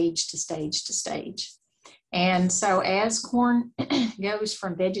stage to stage to stage. And so as corn goes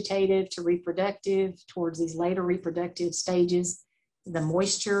from vegetative to reproductive towards these later reproductive stages, the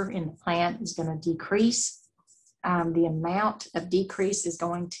moisture in the plant is going to decrease. The amount of decrease is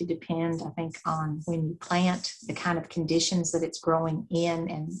going to depend, I think, on when you plant, the kind of conditions that it's growing in,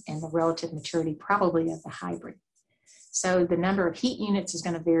 and the relative maturity probably of the hybrid. So the number of heat units is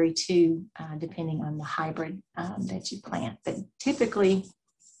going to vary too, depending on the hybrid that you plant. But typically,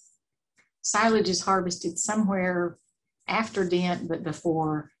 silage is harvested somewhere after dent, but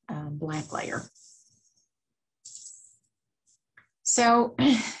before black layer. So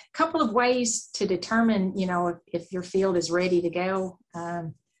a couple of ways to determine, if your field is ready to go.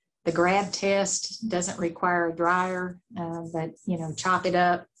 The grab test doesn't require a dryer, but, chop it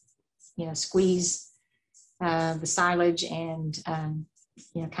up, squeeze the silage and,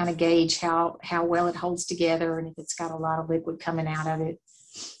 kind of gauge how well it holds together and if it's got a lot of liquid coming out of it.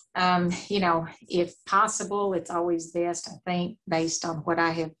 If possible, it's always best, I think, based on what I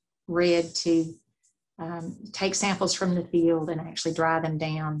have read, to take samples from the field and actually dry them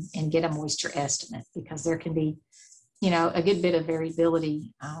down and get a moisture estimate, because there can be, a good bit of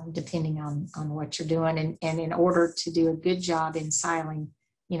variability depending on what you're doing. And in order to do a good job in siling,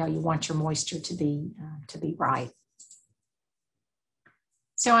 you want your moisture to be right.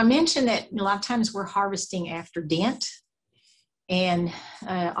 So I mentioned that a lot of times we're harvesting after dent, and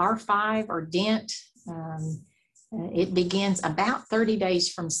R5 or dent, it begins about 30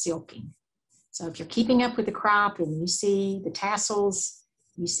 days from silking. So if you're keeping up with the crop and you see the tassels,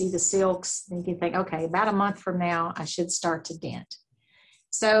 you see the silks, then you can think, okay, about a month from now, I should start to dent.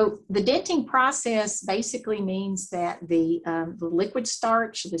 So the denting process basically means that the liquid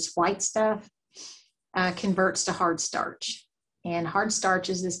starch, this white stuff, converts to hard starch. And hard starch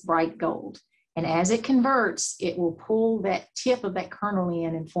is this bright gold. And as it converts, it will pull that tip of that kernel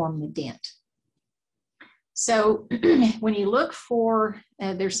in and form the dent. So when you look for,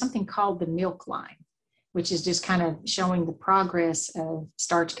 there's something called the milk line, which is just kind of showing the progress of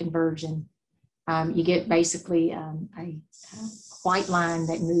starch conversion. You get basically a white line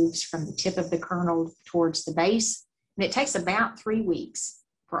that moves from the tip of the kernel towards the base. And it takes about 3 weeks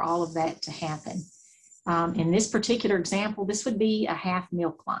for all of that to happen. In this particular example, this would be a half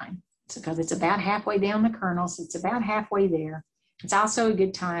milk line. So because it's about halfway down the kernel, so it's about halfway there. It's also a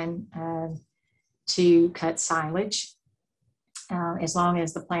good time to cut silage, as long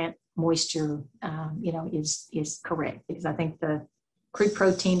as the plant moisture, is correct, because I think the crude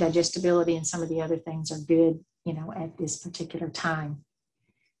protein digestibility and some of the other things are good, at this particular time.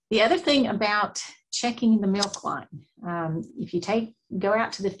 The other thing about checking the milk line, if you go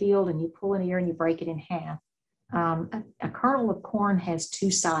out to the field and you pull an ear and you break it in half, a kernel of corn has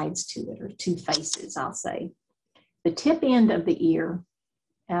two sides to it, or two faces, I'll say. The tip end of the ear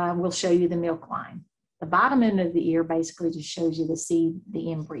will show you the milk line. The bottom end of the ear basically just shows you the seed,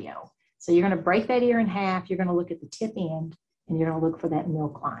 the embryo. So you're going to break that ear in half, you're going to look at the tip end, and you're going to look for that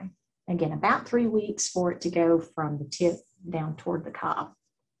milk line. Again, about 3 weeks for it to go from the tip down toward the cob.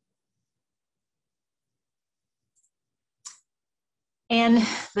 And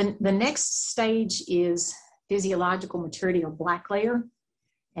the next stage is physiological maturity, or black layer.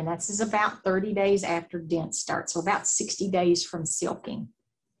 And that's about 30 days after dent starts, so about 60 days from silking.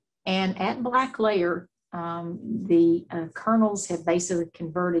 And at black layer, the kernels have basically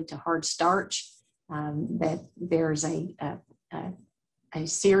converted to hard starch. That there's a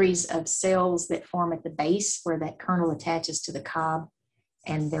series of cells that form at the base where that kernel attaches to the cob,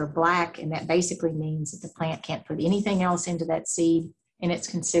 and they're black. And that basically means that the plant can't put anything else into that seed, and it's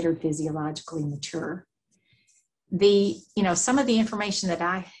considered physiologically mature. Some of the information that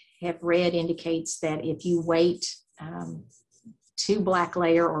I have read indicates that if you wait to black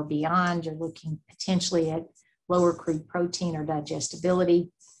layer or beyond, you're looking potentially at lower crude protein or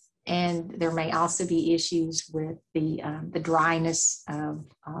digestibility. And there may also be issues with the dryness of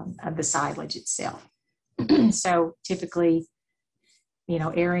the silage itself. So typically,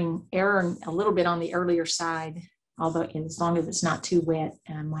 erring a little bit on the earlier side, although as long as it's not too wet,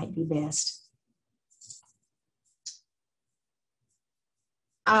 might be best.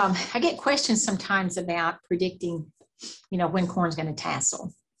 I get questions sometimes about predicting, when corn's going to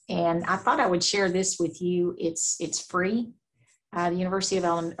tassel. And I thought I would share this with you. It's free. The University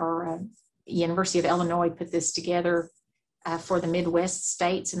of Illinois put this together for the Midwest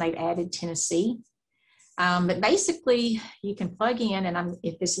states, and they've added Tennessee. But basically, you can plug in, and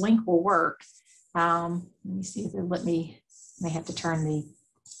if this link will work, let me see if they'll let me may have to turn the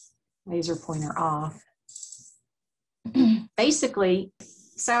laser pointer off. Basically,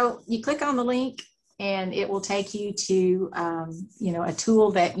 so you click on the link and it will take you to, a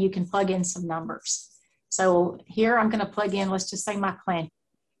tool that you can plug in some numbers. So here I'm going to plug in, let's just say my plant.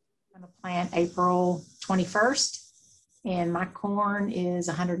 I'm going to plant April 21st, and my corn is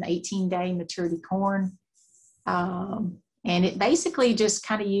 118-day maturity corn. And it basically just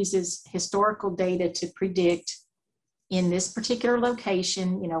kind of uses historical data to predict in this particular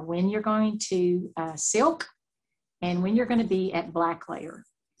location, when you're going to silk and when you're going to be at black layer.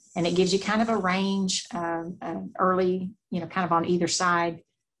 And it gives you kind of a range, early, kind of on either side,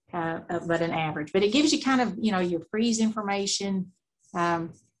 but an average. But it gives you kind of, your freeze information.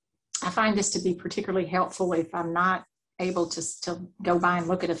 I find this to be particularly helpful if I'm not able to go by and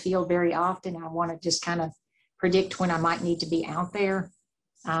look at a field very often. I want to just kind of predict when I might need to be out there.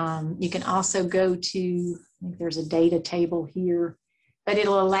 You can also go to, I think there's a data table here, but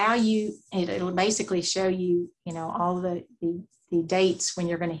it'll allow you, it'll basically show you, all the dates when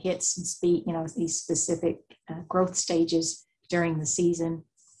you're going to hit some speed, these specific growth stages during the season.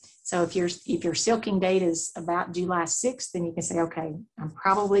 So if your silking date is about July 6th, then you can say, okay, I'm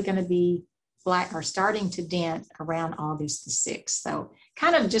probably going to be black or starting to dent around August the 6th. So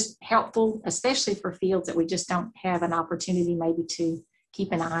kind of just helpful, especially for fields that we just don't have an opportunity maybe to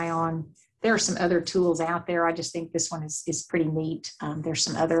keep an eye on. There are some other tools out there. I just think this one is pretty neat. There's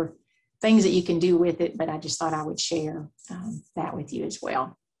some other things that you can do with it, but I just thought I would share that with you as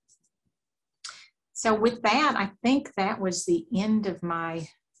well. So with that, I think that was the end of my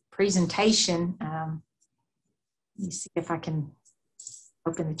presentation. Let me see if I can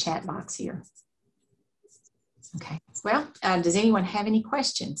open the chat box here. Okay, well, does anyone have any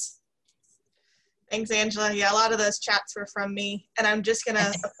questions? Thanks, Angela. Yeah, a lot of those chats were from me. And I'm just going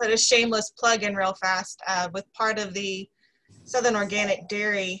to put a shameless plug in real fast. With part of the Southern Organic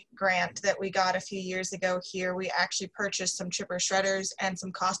Dairy grant that we got a few years ago here, we actually purchased some chipper shredders and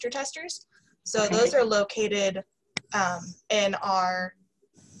some coster testers. So those are located in our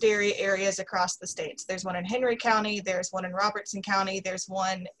dairy areas across the states. There's one in Henry County, there's one in Robertson County, there's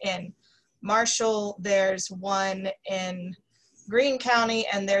one in Marshall, there's one in Greene County,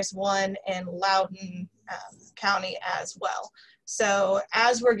 and there's one in Loudoun County as well. So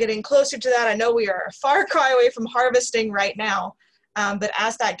as we're getting closer to that, I know we are a far cry away from harvesting right now, but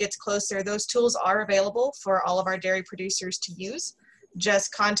as that gets closer, those tools are available for all of our dairy producers to use.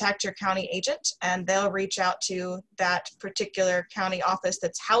 Just contact your county agent and they'll reach out to that particular county office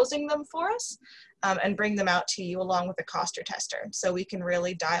that's housing them for us and bring them out to you along with a coster tester. So we can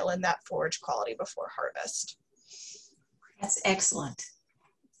really dial in that forage quality before harvest. That's excellent.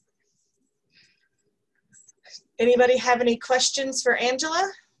 Anybody have any questions for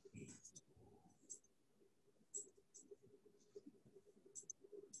Angela?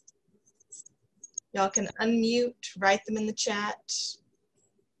 Y'all can unmute, write them in the chat.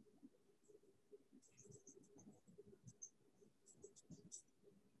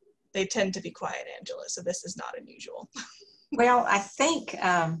 They tend to be quiet, Angela, so this is not unusual. Well, I think,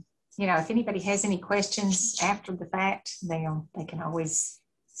 if anybody has any questions after the fact, they can always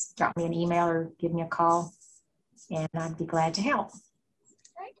drop me an email or give me a call, and I'd be glad to help. All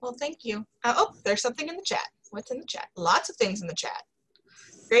right, well, thank you. Oh, there's something in the chat. What's in the chat? Lots of things in the chat.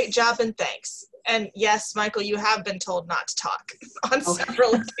 Great job and thanks. And yes, Michael, you have been told not to talk on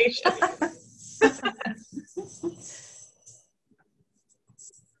several occasions.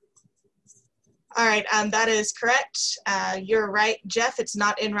 All right, that is correct. You're right, Jeff, it's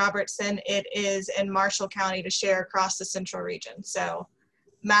not in Robertson. It is in Marshall County to share across the central region. So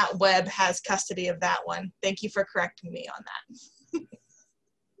Matt Webb has custody of that one. Thank you for correcting me on that.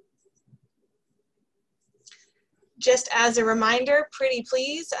 Just as a reminder, pretty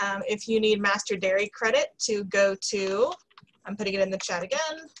please, if you need Master Dairy credit to go to, I'm putting it in the chat again,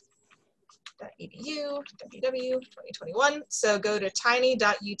 .edu, www 2021. So go to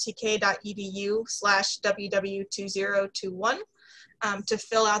tiny.utk.edu/ww2021 to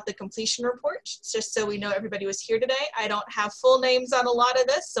fill out the completion report, just so we know everybody was here today. I don't have full names on a lot of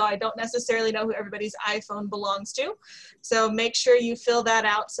this, so I don't necessarily know who everybody's iPhone belongs to. So make sure you fill that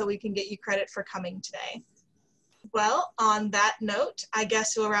out so we can get you credit for coming today. Well, on that note, I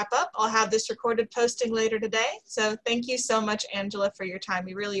guess we'll wrap up. I'll have this recorded posting later today. So thank you so much, Angela, for your time.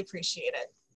 We really appreciate it.